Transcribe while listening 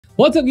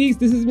What's up geeks,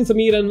 this is me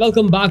Samir and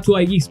welcome back to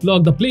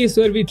iGeeksblog, the place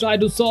where we try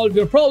to solve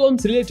your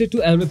problems related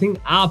to everything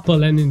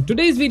Apple. And in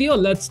today's video,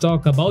 let's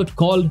talk about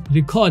call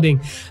recording.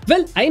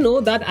 Well, I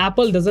know that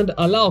Apple doesn't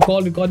allow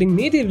call recording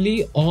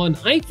natively on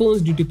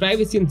iPhones due to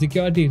privacy and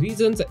security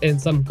reasons in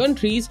some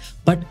countries,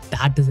 but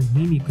that doesn't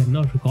mean you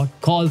cannot record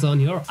calls on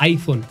your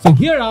iPhone. So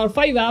here are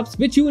 5 apps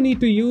which you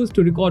need to use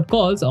to record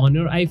calls on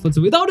your iPhone.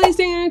 So without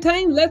wasting any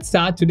time, let's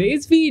start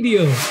today's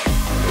video.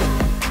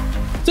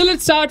 So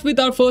let's start with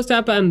our first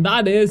app, and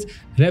that is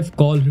Rev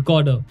Call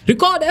Recorder.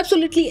 Record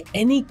absolutely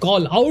any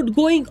call,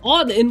 outgoing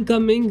or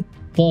incoming,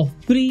 for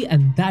free,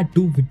 and that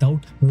too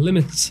without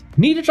limits.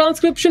 Need a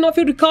transcription of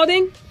your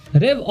recording?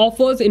 Rev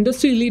offers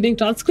industry-leading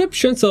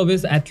transcription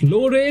service at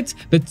low rates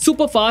with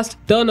super fast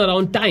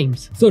turnaround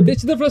times. So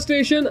ditch the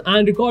frustration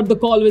and record the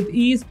call with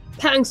ease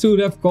thanks to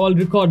Rev Call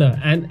Recorder.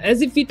 And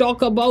as if we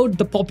talk about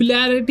the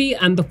popularity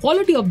and the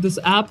quality of this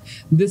app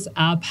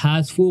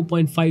has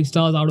 4.5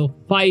 stars out of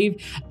 5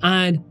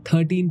 and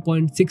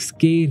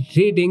 13.6K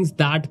ratings.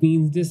 That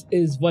means this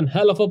is one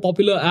hell of a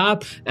popular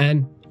app,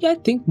 and I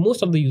think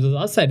most of the users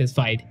are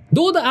satisfied.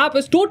 Though the app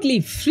is totally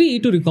free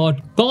to record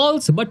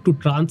calls, but to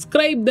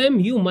transcribe them,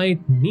 you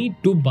might need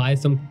to buy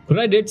some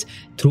credits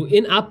through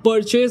in-app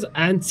purchase,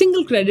 and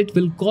single credit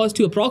will cost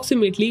you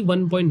approximately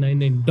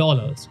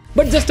 $1.99.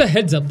 But just a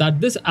heads up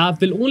that this app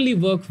will only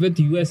work with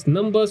US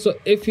numbers, so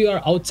if you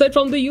are outside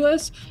from the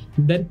US,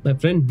 then my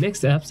friend,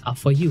 next apps are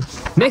for you.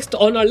 Next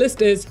on our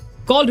list is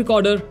Call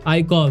Recorder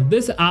iCall.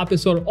 This app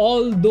is for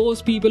all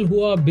those people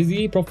who are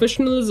busy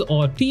professionals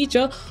or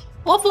teacher,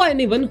 or for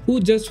anyone who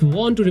just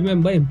want to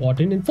remember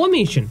important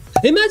information.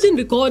 Imagine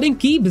recording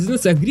key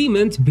business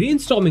agreements,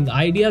 brainstorming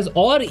ideas,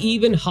 or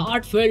even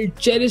heartfelt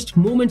cherished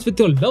moments with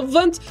your loved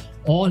ones,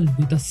 all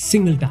with a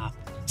single tap.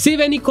 Save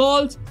any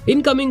calls,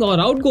 incoming or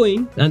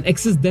outgoing, and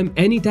access them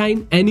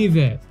anytime,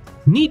 anywhere.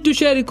 Need to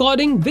share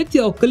recording with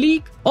your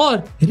colleague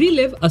or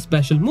relive a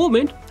special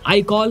moment?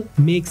 iCall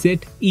makes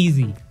it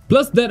easy.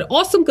 Plus, their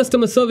awesome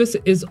customer service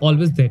is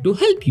always there to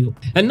help you.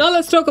 And now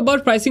let's talk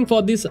about pricing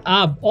for this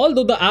app.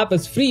 Although the app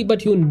is free,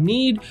 but you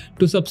need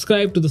to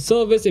subscribe to the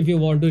service if you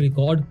want to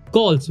record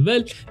calls.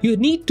 Well, you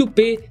need to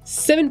pay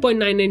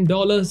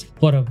 $7.99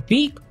 for a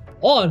week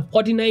or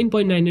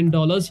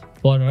 $49.99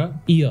 for a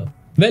year.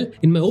 Well,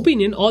 in my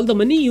opinion, all the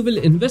money you will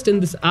invest in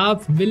this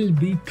app will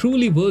be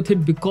truly worth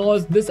it,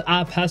 because this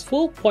app has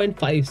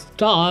 4.5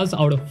 stars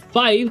out of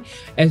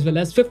 5 as well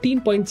as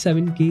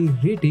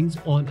 15.7K ratings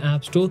on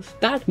App Store.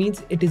 That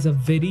means it is a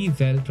very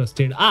well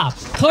trusted app.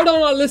 Third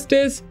on our list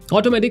is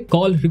Automatic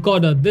Call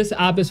Recorder. This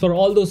app is for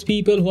all those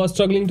people who are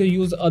struggling to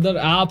use other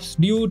apps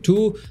due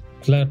to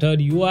cluttered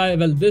UI.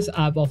 Well, this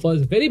app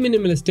offers very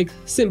minimalistic,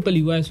 simple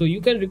UI, so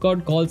you can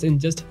record calls in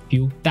just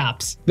few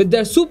taps. With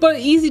their super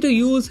easy to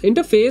use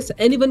interface,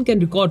 anyone can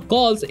record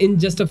calls in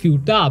just a few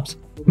taps.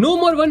 No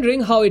more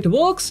wondering how it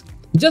works.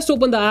 Just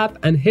open the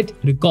app and hit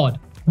record.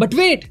 But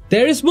wait,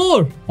 there is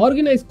more!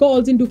 Organize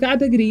calls into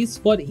categories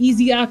for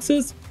easy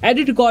access,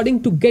 edit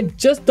recording to get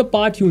just the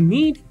part you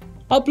need,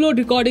 upload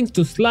recordings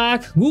to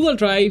Slack, Google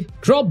Drive,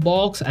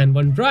 Dropbox, and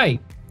OneDrive.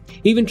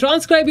 Even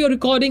transcribe your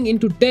recording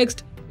into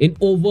text in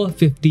over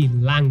 50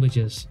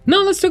 languages.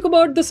 Now let's talk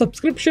about the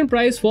subscription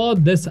price for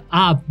this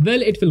app.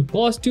 Well, it will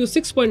cost you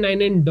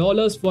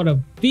 $6.99 for a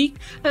week,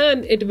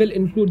 and it will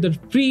include the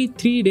free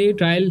 3-day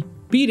trial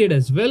period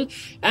as well.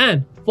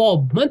 And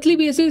for monthly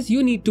basis,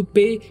 you need to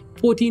pay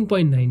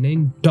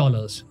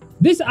 $14.99.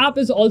 This app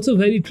is also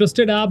very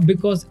trusted app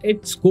because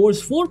it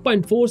scores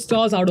 4.4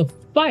 stars out of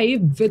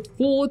 5 with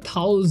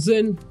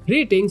 4,000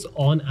 ratings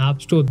on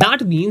App Store.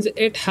 That means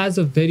it has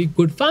a very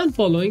good fan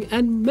following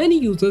and many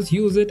users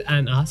use it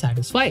and are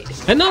satisfied.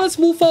 And now let's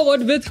move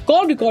forward with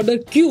Call Recorder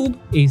Cube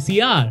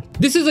ACR.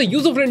 This is a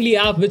user-friendly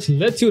app which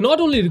lets you not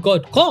only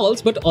record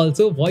calls but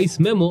also voice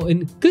memo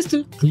in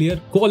crystal clear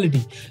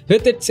quality.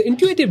 With its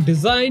intuitive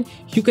design,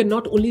 you can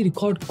not only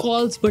record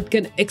calls but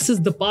can access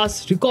the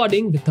past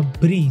recording with a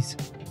breeze.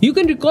 You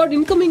can record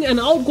incoming and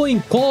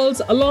outgoing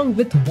calls along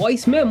with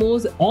voice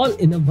memos all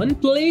in one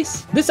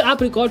place. This app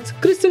records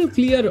crystal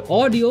clear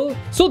audio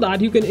so that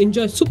you can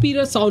enjoy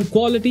superior sound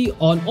quality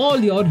on all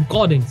your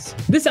recordings.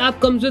 This app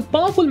comes with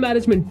powerful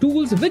management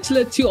tools which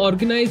lets you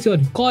organize your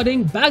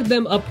recording, back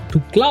them up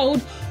to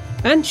cloud,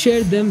 and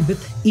share them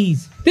with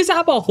ease. This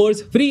app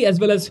offers free as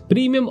well as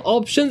premium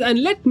options,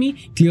 and let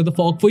me clear the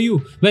fog for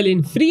you. Well,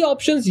 in free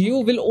options, you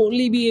will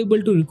only be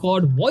able to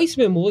record voice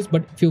memos,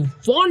 but if you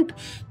want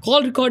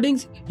call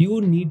recordings,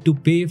 you need to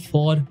pay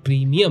for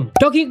premium.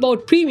 Talking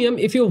about premium,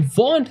 if you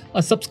want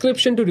a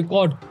subscription to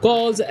record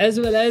calls as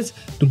well as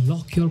to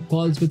lock your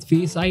calls with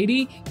Face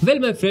ID, well,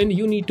 my friend,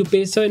 you need to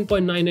pay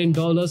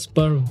 $7.99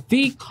 per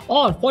week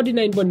or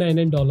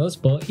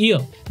 $49.99 per year.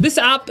 This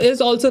app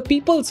is also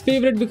people's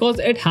favorite because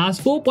it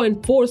has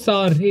 4.4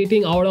 star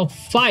rating out of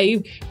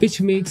 5, which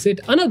makes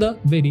it another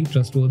very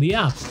trustworthy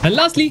app. And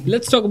lastly,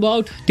 let's talk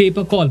about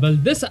TapeACall. Well,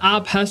 this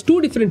app has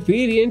two different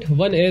variants.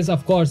 One is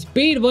of course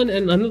paid one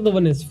and another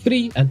one is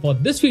free. And for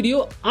this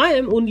video, I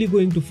am only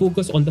going to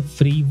focus on the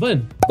free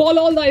one. Call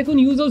all the iPhone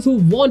users who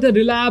want a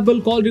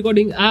reliable call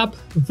recording app.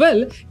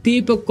 Well,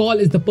 TapeACall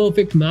is the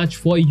perfect match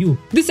for you.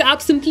 This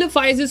app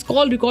simplifies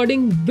call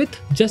recording with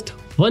just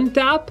one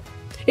tap.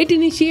 It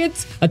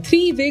initiates a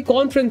 3-way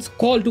conference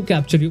call to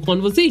capture your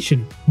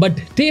conversation. But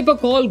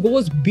TapeACall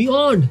goes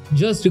beyond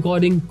just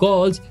recording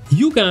calls.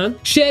 You can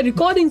share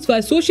recordings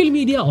via social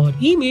media or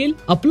email,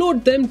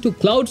 upload them to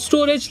cloud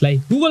storage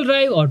like Google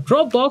Drive or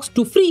Dropbox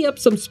to free up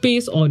some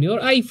space on your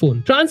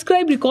iPhone.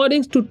 Transcribe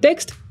recordings to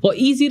text for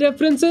easy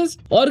references,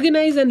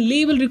 organize and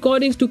label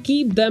recordings to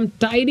keep them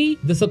tidy.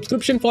 The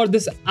subscription for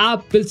this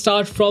app will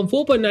start from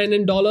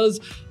 $4.99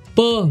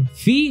 per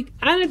week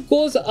and it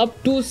goes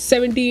up to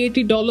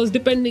 $70-80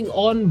 depending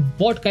on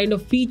what kind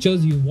of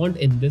features you want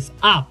in this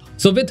app.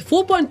 So with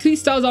 4.3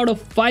 stars out of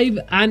 5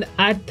 and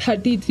at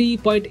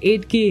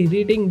 33.8k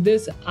rating,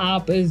 this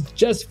app is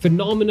just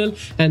phenomenal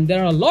and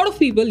there are a lot of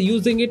people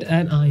using it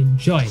and are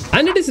enjoying.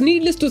 And it is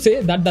needless to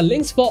say that the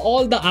links for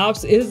all the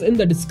apps is in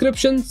the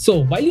description.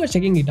 So while you are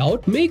checking it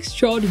out, make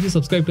sure you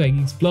subscribe to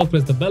iGeeksblog,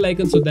 press the bell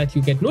icon so that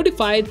you get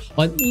notified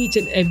on each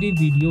and every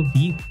video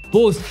we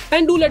post.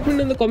 And do let me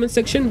know in the comment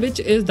section which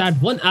is that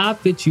one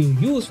app which you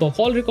use for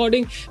call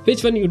recording,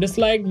 which one you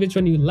disliked, which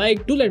one you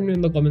liked. Do let me know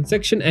in the comment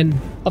section. And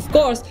of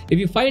course, if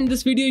you find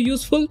this video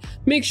useful,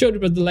 make sure to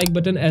press the like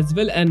button as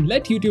well and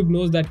let YouTube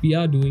know that we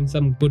are doing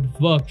some good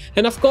work.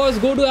 And of course,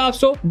 go to App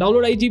Store,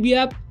 download IGB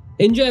app,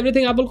 enjoy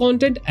everything Apple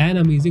content and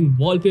amazing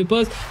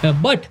wallpapers.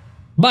 But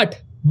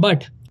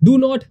do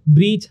not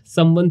breach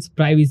someone's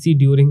privacy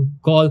during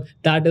call.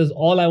 That is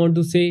all I want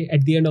to say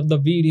at the end of the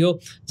video.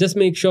 Just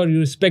make sure you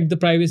respect the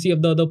privacy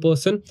of the other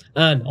person.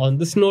 And on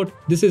this note,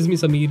 this is me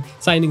Samir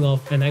signing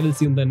off and I will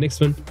see you in the next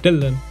one. Till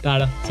then,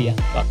 tada, see ya,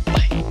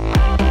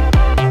 bye.